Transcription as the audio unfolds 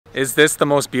Is this the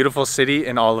most beautiful city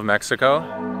in all of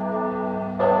Mexico?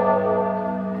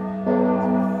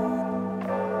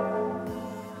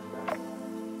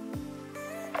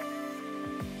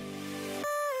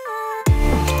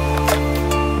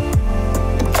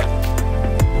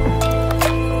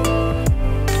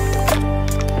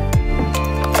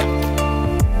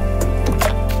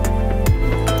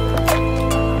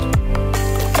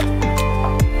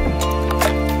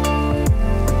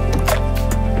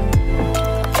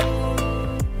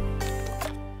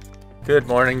 Good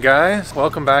morning guys,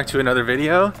 welcome back to another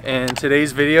video. And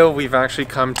today's video we've actually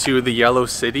come to the Yellow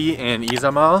City in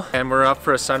Izamal and we're up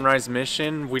for a sunrise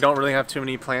mission. We don't really have too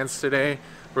many plans today.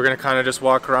 We're gonna kind of just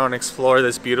walk around and explore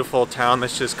this beautiful town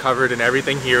that's just covered and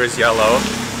everything here is yellow.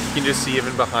 You can just see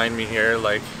even behind me here,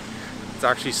 like it's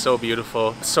actually so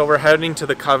beautiful. So we're heading to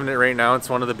the Convent right now. It's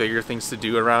one of the bigger things to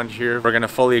do around here. We're gonna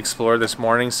fully explore this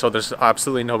morning, so there's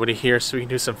absolutely nobody here so we can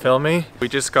do some filming. We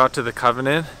just got to the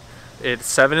Convent. It's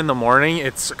 7 in the morning.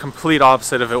 It's complete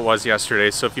opposite of it was yesterday.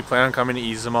 So if you plan on coming to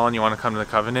Izamal and you want to come to the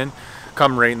Convent,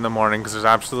 come right in the morning because there's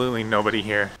absolutely nobody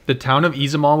here. The town of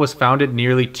Izamal was founded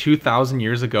nearly 2,000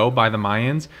 years ago by the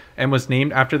Mayans and was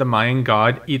named after the Mayan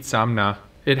god Itzamna.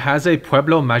 It has a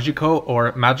pueblo magico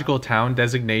or magical town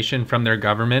designation from their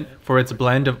government for its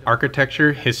blend of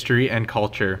architecture, history, and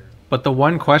culture. But the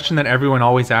one question that everyone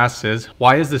always asks is,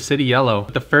 why is the city yellow?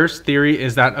 The first theory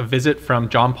is that a visit from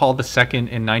John Paul II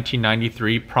in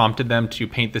 1993 prompted them to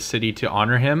paint the city to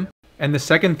honor him. And the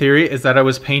second theory is that it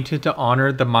was painted to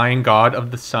honor the Mayan god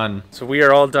of the sun. So we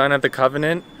are all done at the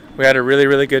Convent. We had a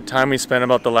really good time. We spent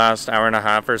about the last hour and a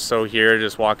half or so here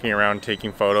just walking around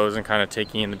taking photos and kind of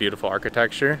taking in the beautiful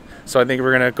architecture. So I think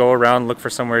we're gonna go around, look for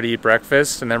somewhere to eat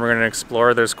breakfast, and then we're gonna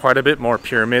explore. There's quite a bit more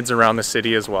pyramids around the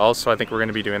city as well, so I think we're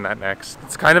gonna be doing that next.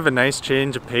 It's kind of a nice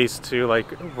change of pace too. Like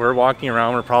we're walking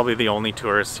around, we're probably the only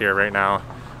tourists here right now.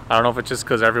 I don't know if it's just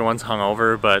because everyone's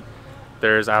hungover, but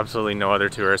there's absolutely no other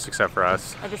tourists except for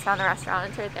us. I just found a restaurant,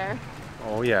 it's right there.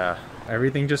 Oh yeah,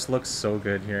 everything just looks so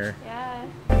good here. Yeah.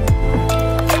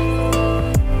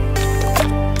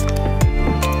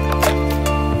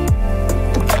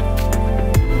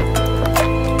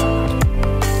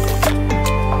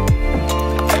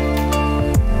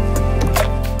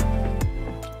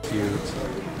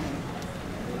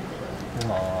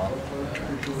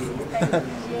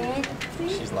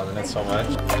 She's loving it so much.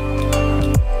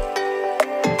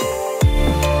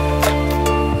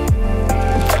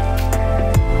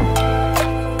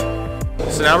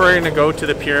 So now we're going to go to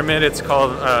the pyramid. It's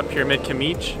called Pirámide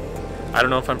Kinich. I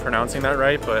don't know if I'm pronouncing that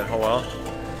right, but oh well.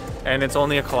 And it's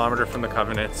only 1 kilometer from the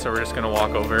Convent, so we're just going to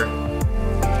walk over.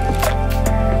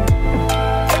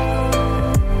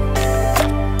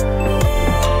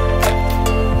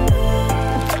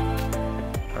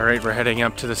 Alright, we're heading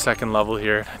up to the second level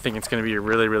here. I think it's going to be a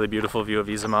really beautiful view of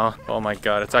Izamal. Oh my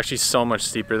god, it's actually so much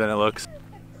steeper than it looks.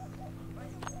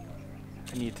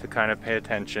 I need to kind of pay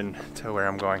attention to where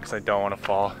I'm going because I don't want to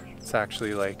fall. It's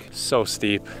actually like so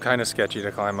steep. Kind of sketchy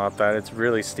to climb up that. It's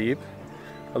really steep.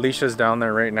 Alicia's down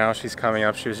there right now. She's coming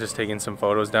up. She was just taking some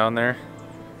photos down there.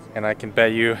 And I can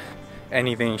bet you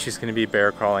anything she's going to be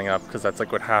bear crawling up because that's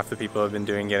like what half the people have been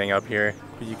doing getting up here.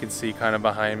 But you can see kind of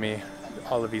behind me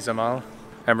all of Izamal.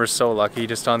 And we're so lucky,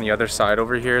 just on the other side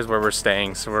over here is where we're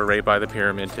staying, so we're right by the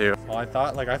pyramid too. Well, I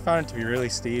found it to be really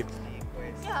steep.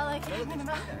 Yeah, like I'm in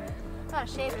about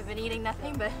shape. I've been eating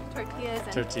nothing but tortillas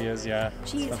and tortillas, yeah.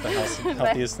 Cheese. It's not the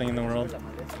healthiest thing in the world.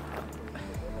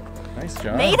 Nice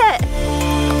job. Made it!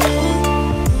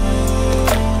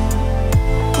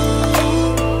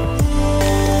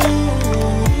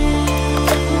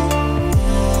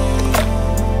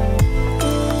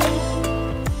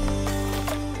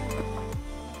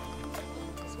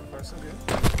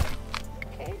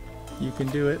 You can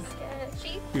do it.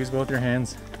 Use both your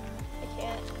hands. I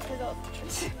can't.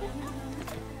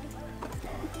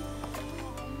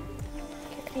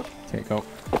 Okay, go.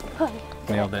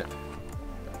 Nailed it.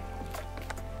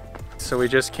 So we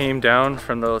just came down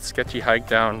from the sketchy hike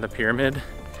down the pyramid.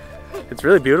 It's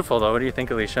really beautiful though. What do you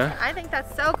think, Alicia? I think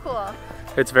that's so cool.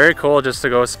 It's very cool just to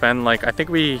go spend like, I think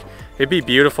it'd be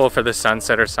beautiful for the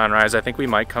sunset or sunrise. I think we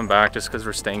might come back just because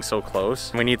we're staying so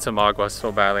close. We need some agua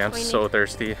so badly. I'm so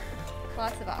thirsty.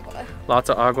 Lots of agua. Lots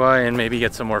of agua and maybe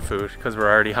get some more food because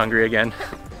we're already hungry again.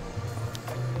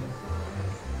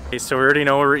 Okay, so we already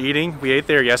know what we're eating. We ate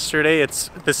there yesterday.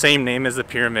 It's the same name as the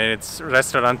pyramid. It's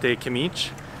Restaurante Kinich.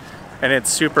 And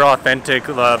it's super authentic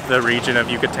of the region of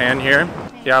Yucatan here.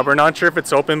 Yeah, we're not sure if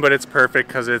it's open, but it's perfect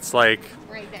because it's like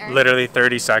right there. Literally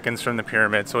 30 seconds from the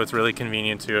pyramid. So it's really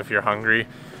convenient too if you're hungry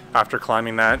after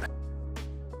climbing that.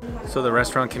 So the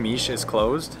restaurant Kinich is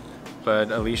closed,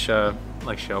 but Alicia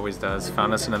like she always does.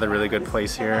 Found us another really good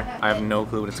place here. I have no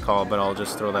clue what it's called, but I'll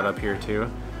just throw that up here too.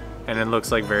 And it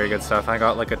looks like very good stuff. I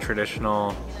got like a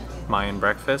traditional Mayan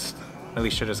breakfast.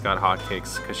 Alicia just got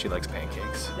hotcakes because she likes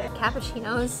pancakes.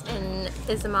 Cappuccinos in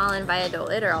Izamal and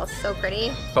Valladolid are all so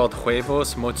pretty. Called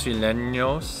huevos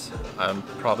mochileños. I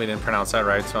probably didn't pronounce that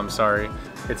right, so I'm sorry.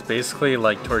 It's basically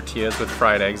like tortillas with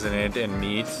fried eggs in it and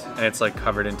meat, and it's like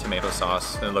covered in tomato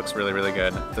sauce. And it looks really, really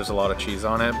good. There's a lot of cheese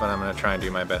on it, but I'm gonna try and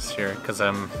do my best here because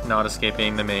I'm not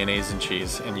escaping the mayonnaise and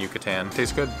cheese in Yucatan.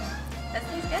 Tastes good. That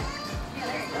tastes good? Yeah,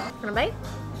 there you go. Wanna bite?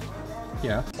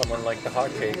 Yeah. Someone liked the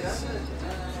hotcakes.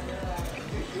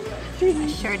 I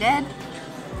sure did.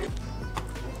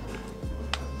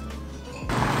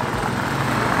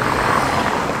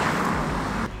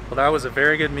 Well, that was a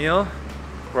very good meal.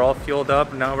 We're all fueled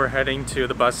up. Now we're heading to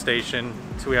the bus station.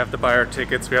 So we have to buy our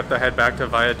tickets. We have to head back to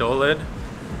Valladolid.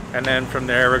 And then from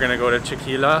there, we're gonna go to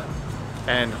Chiquila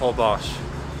and Holbox.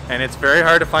 And it's very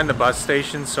hard to find the bus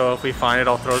station. So if we find it,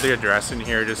 I'll throw the address in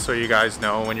here just so you guys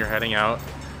know when you're heading out.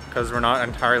 Because we're not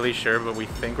entirely sure, but we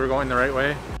think we're going the right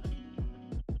way.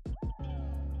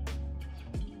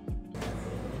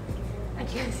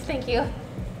 Thank you.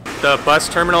 The bus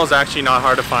terminal is actually not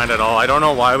hard to find at all. I don't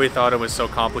know why we thought it was so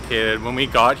complicated. When we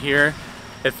got here,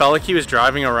 it felt like he was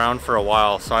driving around for a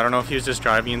while. So I don't know if he was just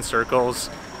driving in circles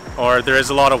or there is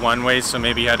a lot of one-ways, so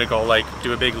maybe he had to go like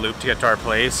do a big loop to get to our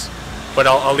place. But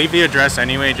I'll leave the address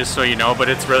anyway, just so you know, but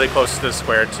it's really close to the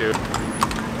square too.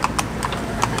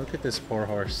 Look at this poor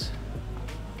horse.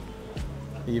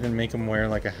 They even make him wear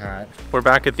like a hat. We're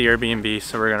back at the Airbnb,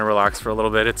 so we're gonna relax for a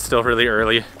little bit. It's still really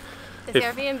early. This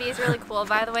Airbnb is really cool,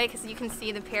 by the way, because you can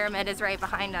see the pyramid is right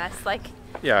behind us. Like,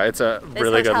 yeah, it's a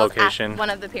really good location. At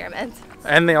one of the pyramids.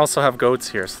 And they also have goats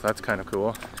here, so that's kind of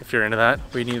cool if you're into that.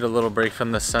 We need a little break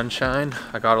from the sunshine.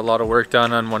 I got a lot of work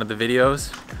done on one of the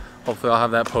videos. Hopefully I'll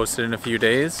have that posted in a few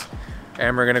days.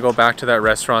 And we're gonna go back to that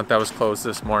restaurant that was closed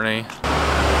this morning.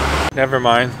 Never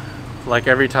mind. Like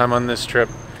every time on this trip,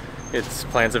 its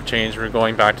plans have changed. We're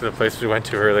going back to the place we went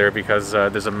to earlier because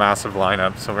there's a massive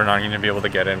lineup, so we're not going to be able to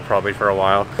get in probably for a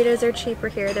while. Burritos are cheaper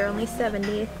here. They're only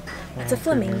 70. It's a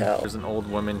flamingo. There's an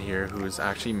old woman here who's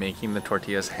actually making the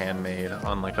tortillas handmade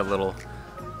on like a little,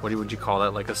 what would you call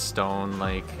that? Like a stone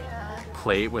like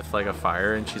plate with like a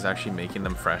fire, and she's actually making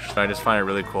them fresh. I just find it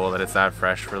really cool that it's that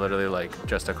fresh. We're literally like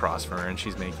just across from her and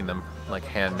she's making them like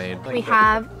handmade. We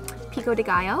have pico de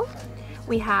gallo.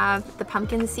 We have the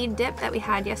pumpkin seed dip that we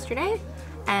had yesterday,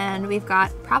 and we've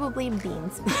got probably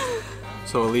beans.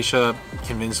 So Alicia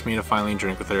convinced me to finally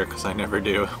drink with her because I never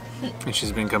do. And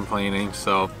she's been complaining,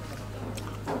 so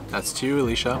that's to you,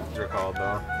 Alicia. What's it called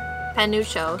though?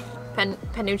 Panucho.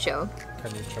 Panucho.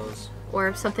 Panuchos.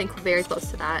 Or something very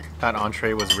close to that. That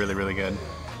entree was really, really good.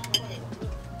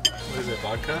 What is it,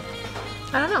 vodka?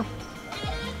 I don't know.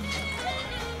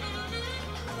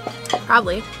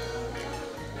 Probably.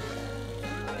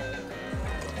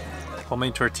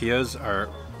 Homemade tortillas are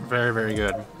very, very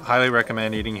good. Highly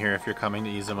recommend eating here if you're coming to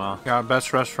Izamal. Yeah,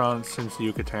 best restaurant since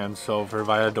Yucatan. So for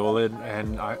Valladolid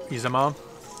and Izamal,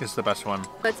 it's the best one.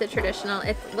 It's a traditional.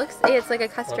 It's like a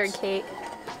custard cake.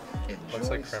 Looks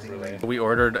like creme brulee. We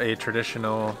ordered a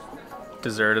traditional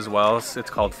dessert as well. It's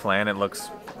called flan. It looks,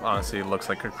 honestly, it looks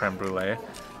like a creme brulee.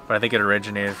 But I think it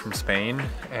originated from Spain,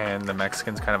 and the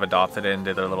Mexicans kind of adopted it and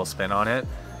did their little spin on it.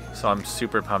 So I'm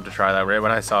super pumped to try that right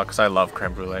when I saw it because I love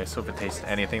creme brulee. So if it tastes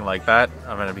anything like that,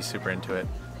 I'm gonna be super into it.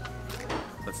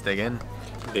 Let's dig in.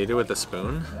 They do it with a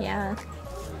spoon? Yeah.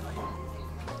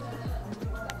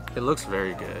 It looks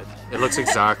very good. It looks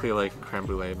exactly like creme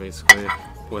brulee basically,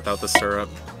 without the syrup.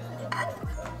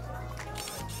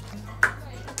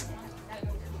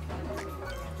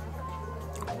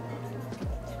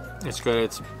 It's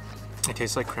good. It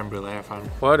tastes like creme brulee, I found.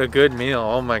 What a good meal,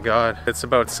 oh my god. It's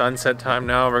about sunset time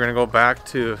now. We're gonna go back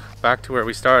to where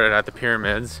we started at the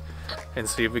pyramids and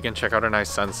see if we can check out a nice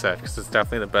sunset because it's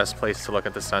definitely the best place to look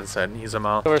at the sunset in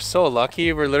Izamal. We're so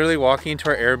lucky. We're literally walking into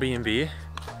our Airbnb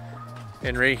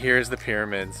and right here is the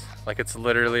pyramids. Like it's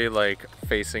literally like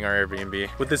facing our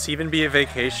Airbnb. Would this even be a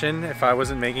vacation if I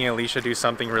wasn't making Alicia do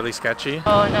something really sketchy?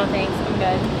 Oh no thanks, I'm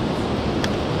good.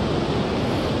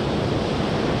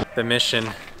 The mission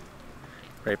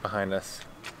right behind us.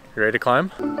 You ready to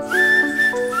climb?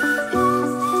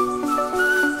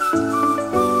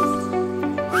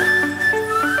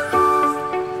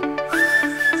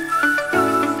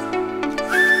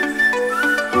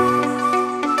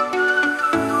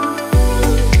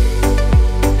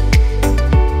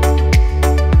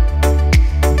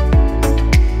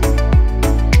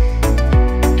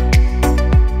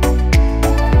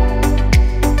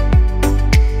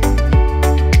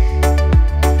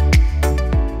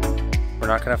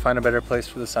 find a better place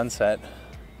for the sunset.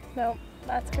 No,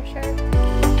 that's for sure.